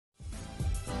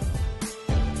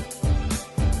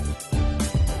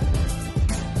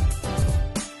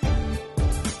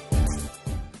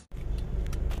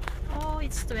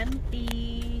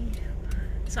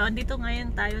So, andito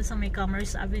ngayon tayo sa may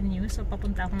Commerce Avenue. So,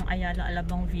 papunta akong Ayala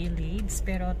Alabang Village.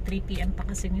 Pero 3 PM pa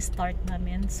kasi ni start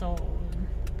namin. So,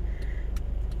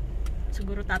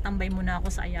 siguro tatambay muna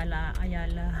ako sa Ayala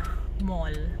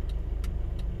Mall.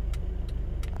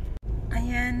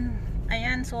 Ayan.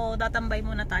 So, tatambay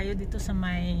muna tayo dito sa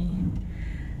may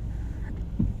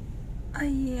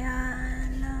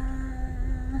Ayala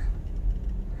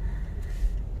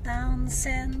Town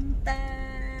Center.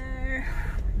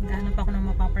 Hanap ako ng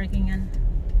mapaparkingan.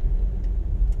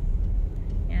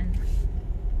 Yan.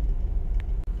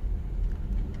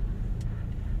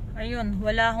 Ayun,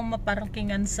 wala akong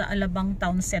maparkingan sa Alabang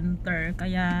Town Center.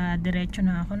 Kaya diretso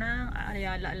na ako ng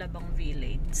Ayala Alabang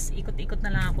Village. Ikot-ikot na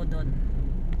lang ako doon.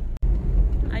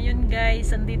 Ayun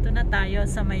guys, andito na tayo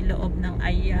sa may loob ng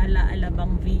Ayala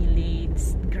Alabang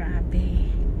Village. Grabe.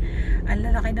 Ang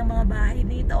lalaki ng mga bahay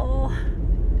dito.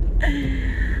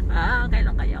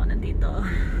 Kailan kaya ako nandito?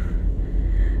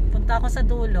 Punta ako sa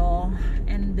dulo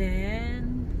and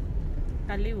then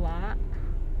kaliwa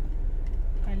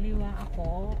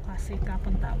ako kasi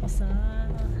kapunta ako sa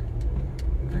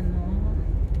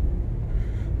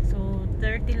so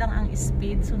 30 lang ang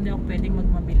speed, so hindi ako pwedeng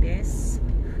magmabilis,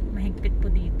 mahigpit po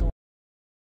dito.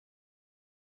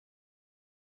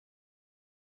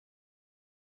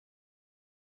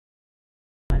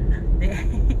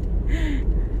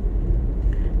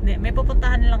 May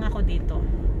pupuntahan lang ako dito.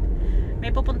 May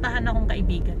pupuntahan akong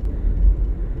kaibigan.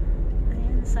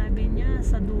 Ayan, sabi niya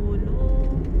sa dulo.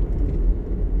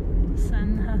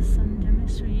 San dyan may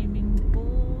swimming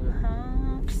pool,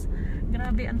 humps.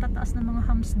 Grabe, ang tataas ng mga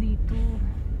humps dito.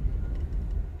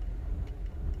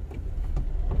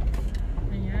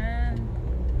 Ayan.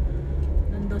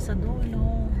 Nando sa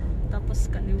dulo. Tapos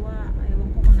kaliwa. Ewan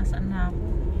ko kung nasaan na ako.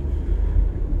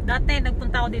 Dati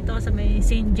nagpunta ako dito sa may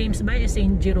St. James ba,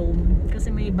 St. Rhum, kasi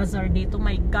may bazaar dito.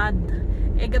 My God,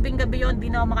 gabing-gabi yun,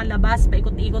 di na ako makalabas.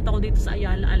 Paikot-ikot ako dito sa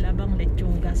Ayala Alabang,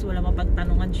 Lechugas, wala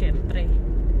mapagtanungan syempre.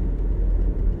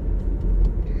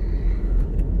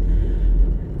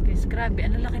 Guys, grabe,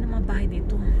 ang lalaki ng mga bahay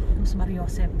dito. Mas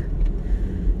Mariosep,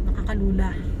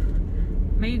 nakakalula.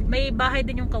 May bahay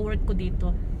din yung ka-work ko dito.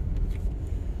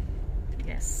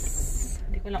 Yes,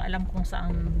 hindi ko lang alam kung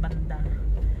saan banda.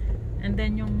 And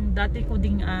then yung dati ko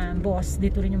ding boss,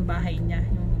 dito rin yung bahay niya,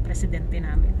 yung presidente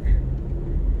namin.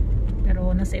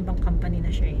 Pero nasa ibang company na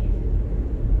siya eh.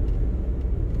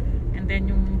 And then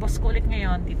yung boss ko ulit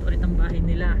ngayon, dito ulit ang bahay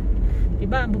nila.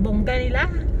 Diba, ang bubongga nila.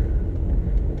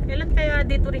 Kailan kaya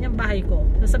dito rin yung bahay ko?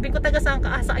 Sasabihin ko taga saan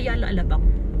ka? Sa Ayala Alabang.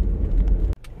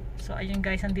 So ayun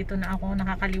guys, andito na ako,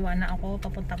 nakakaliwa na ako,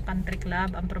 papuntang country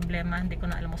club. Ang problema, hindi ko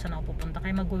na alam kung saan ako pupunta.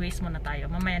 Kaya mag-waste muna tayo,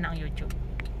 mamaya na ang YouTube.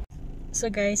 So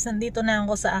guys, nandito na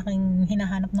ako sa aking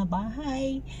hinahanap na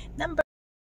bahay. Number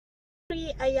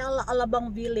 3, Ayala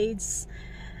Alabang Village,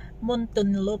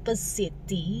 Muntinlupa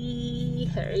City.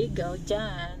 Here you go,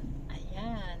 dyan.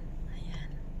 Ayan.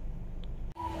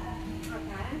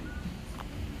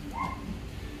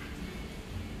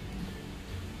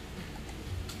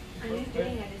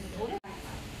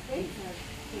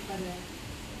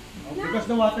 Because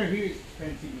the water here is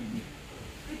expensive.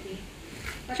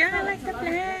 I like the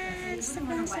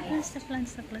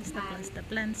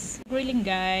plants. Grilling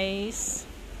guys.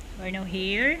 We're now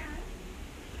here.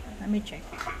 Let me check.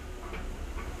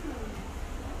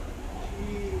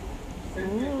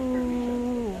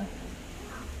 Ooh.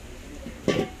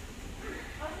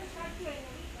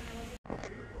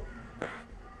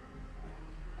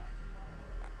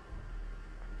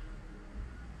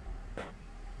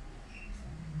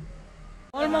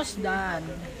 Almost done.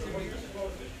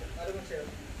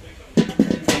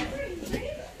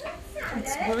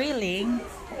 It's grilling.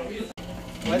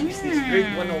 What is this?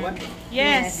 Grade 101?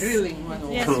 Yes. Grilling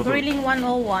 101. Yes, grilling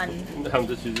 101. I'm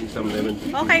just using some lemon.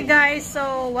 Okay guys,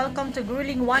 so welcome to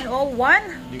grilling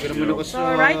 101. So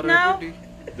right now,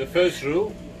 The first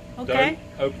rule, okay.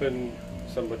 Don't open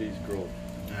somebody's grill.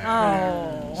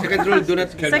 Oh. Second rule, do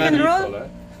not. Second rule?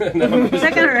 No,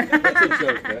 Second rule. that's a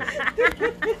joke.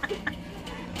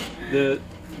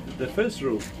 The first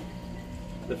rule.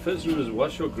 The first rule is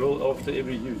wash your grill after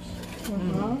every use.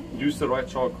 Use the right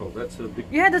charcoal. That's a big.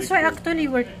 Yeah, that's big why rule. actually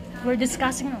we're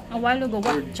discussing a while ago.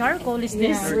 What charcoal is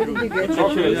this? I'll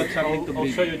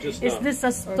show you just now. Is this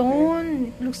a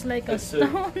stone? It looks like a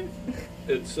stone.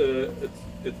 It's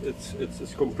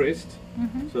compressed,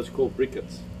 so it's called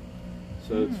briquettes.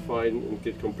 So it's fine and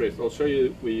get compressed. I'll show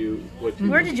you what you.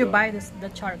 Where did you buy the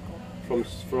charcoal?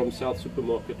 from South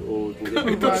Supermarket or you can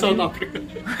get That's South Africa.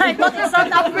 I thought it's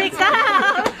South Africa.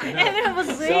 Everyone was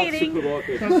South waiting.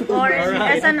 Supermarket. Or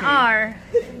as an R.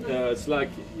 It's like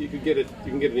you can get it.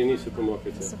 You can get it in any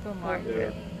supermarket. Supermarket.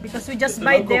 Yeah. Because we just It's a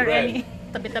buy local there brand. any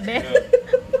tabi-tabi.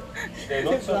 Yeah,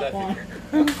 not South Africa.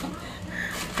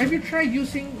 Have you tried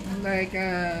using like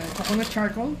coconut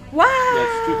charcoal? Wow!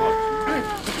 That's too hot.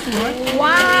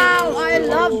 Wow! I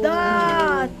love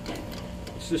that.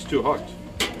 It's just too hot.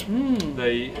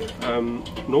 They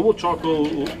normal charcoal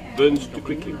burns too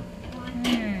quickly.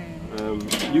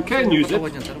 You can use it,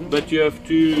 but you have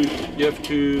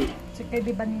to Sige,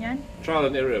 di ba niyan? trial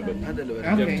and error a bit. You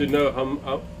have to know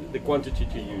how the quantity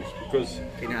to use because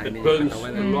it burns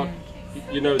a lot.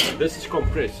 You know, this is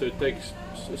compressed, so it takes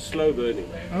slow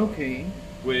burning. Okay.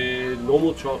 Where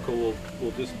normal charcoal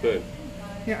will just burn.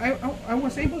 Yeah, I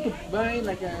was able to buy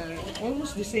like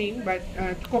almost the same, but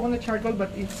coconut charcoal, but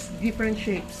it's different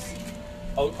shapes.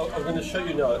 I'm going to show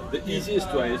you now. The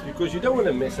easiest way is because you don't want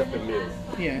to mess up a meal.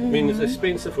 Yeah. I mean, it's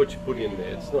expensive what you put in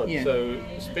there. It's not. Yeah. So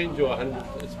spend your 100.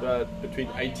 It's about between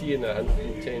 80 and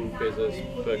 110 pesos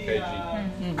per kg.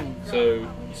 So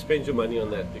spend your money on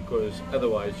that because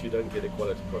otherwise you don't get a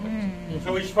quality product.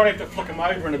 So we just probably have to flick them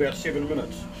over in about 7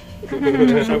 minutes.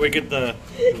 So we get the.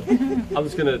 I'm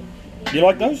just going to. You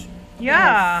like those?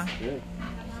 Yeah.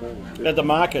 At the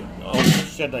market on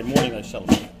Saturday morning they sell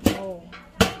them.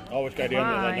 I always go down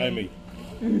there, they know me.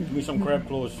 Give me some crab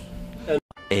claws.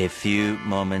 A few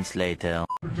moments later.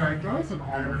 Potatoes and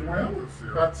olive oil.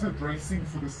 That's a dressing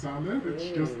for the salad.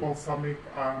 It's just balsamic,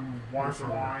 white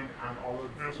wine and olive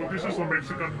oil. So this is the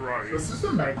Mexican rice. This is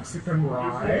the Mexican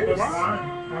rice.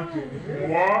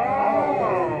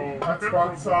 Wow! That's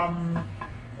got some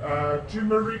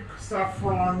turmeric,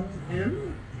 saffron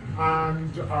in,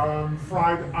 and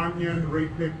fried onion,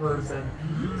 red peppers, and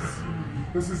peas.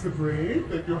 This is the bread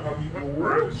that you have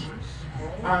eaten.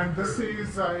 And this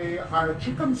is a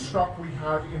chicken stock we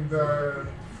had in the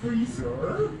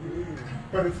freezer,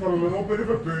 but it's got a little bit of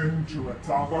a burn to it.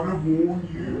 So I'm going to warn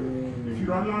you, if you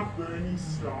don't like burny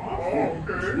stuff,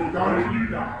 don't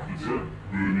eat that.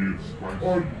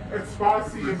 Or it's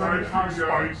spicy and then it has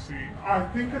Spicy. I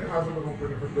think it has a little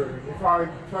bit of a burn. If I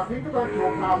think about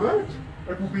your palate,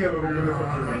 it will be a little bit of a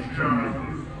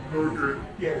burn. Okay.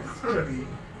 Yes, chili.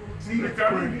 See, it's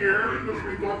Coming burnt. here because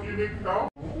we got unique now.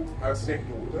 I have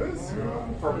stepdaughters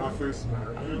from my first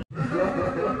marriage.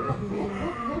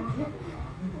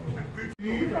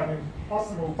 An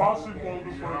impossible. Possible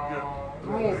to forget.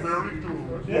 Oh, very true.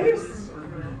 Yes.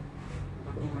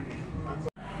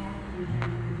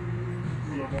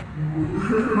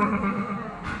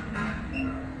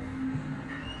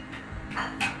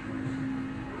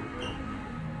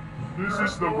 This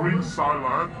is the green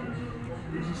salad.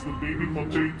 This is the baby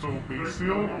potato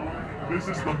basil. This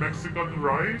is the Mexican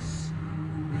rice.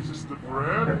 This is the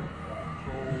bread.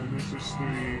 So this is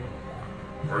the.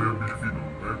 I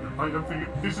am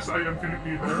Filipino. This is I am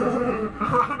Filipino.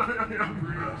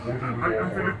 I am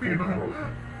Filipino.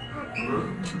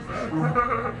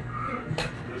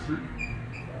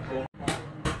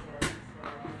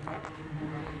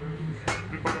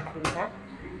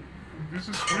 This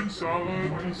is green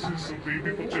salad. This is a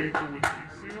baby potato with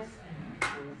basil.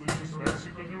 This is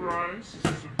Mexican rice.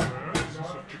 This is a bread. This is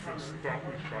a chicken stock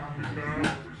with paprika.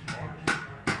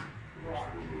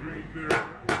 Right there.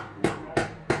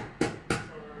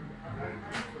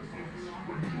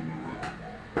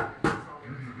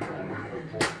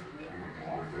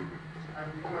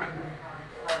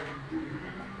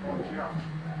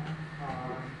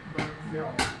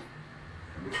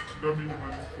 Dami naman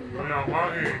po. Kaya nga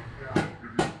eh.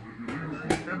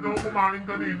 Kaya daw kumain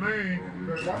kanina eh.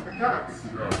 The cats.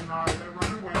 They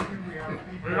run away when we have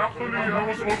people. Actually, I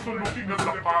was also looking at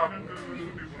the cat.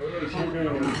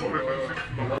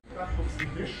 That looks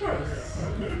delicious.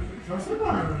 Doesn't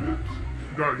it?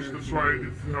 Guys, that's why I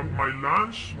didn't have my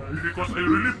lunch because I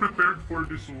really prepared for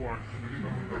this one. You're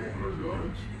gonna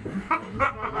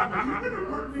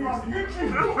put me on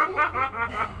YouTube.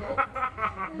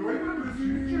 The way that this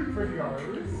YouTube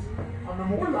videos, and the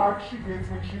more likes she gets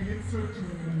when she hits certain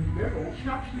level, she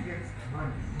actually gets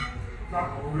money.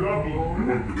 Like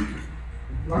vlogging.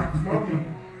 Like vlogging.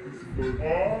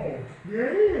 Oh,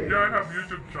 Yeah. yeah, I have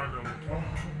YouTube channel.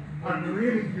 And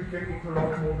really, you can eat a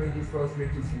lot more than just those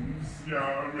lettuce leaves.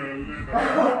 Yeah, really.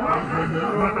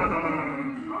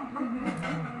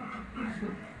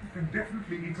 You can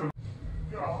definitely eat a lot.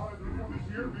 Yeah,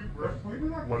 here we breath.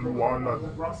 Maluwalan.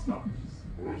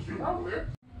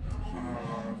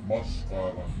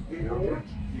 mascara.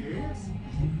 Yes.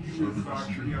 It's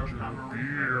ginger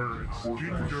beer. It's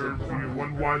ginger beer.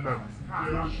 One wallet.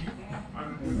 And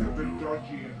it's a bit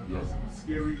dodgy and it's a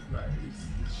scary place.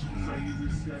 So you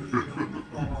just gotta get on the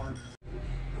card.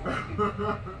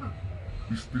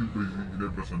 He's still in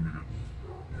San Miguel.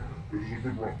 This is a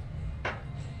good run.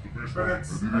 The best But one.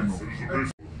 it's, I didn't know.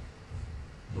 it's,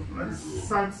 This is the best. it's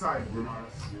same side. No,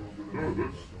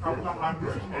 that's Couple of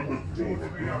hundred.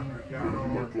 200, 300, yeah. When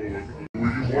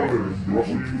you want it, you want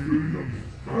it.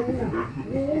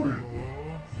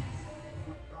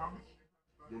 How much?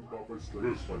 Yung babay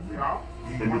stress, Yeah.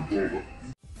 $100.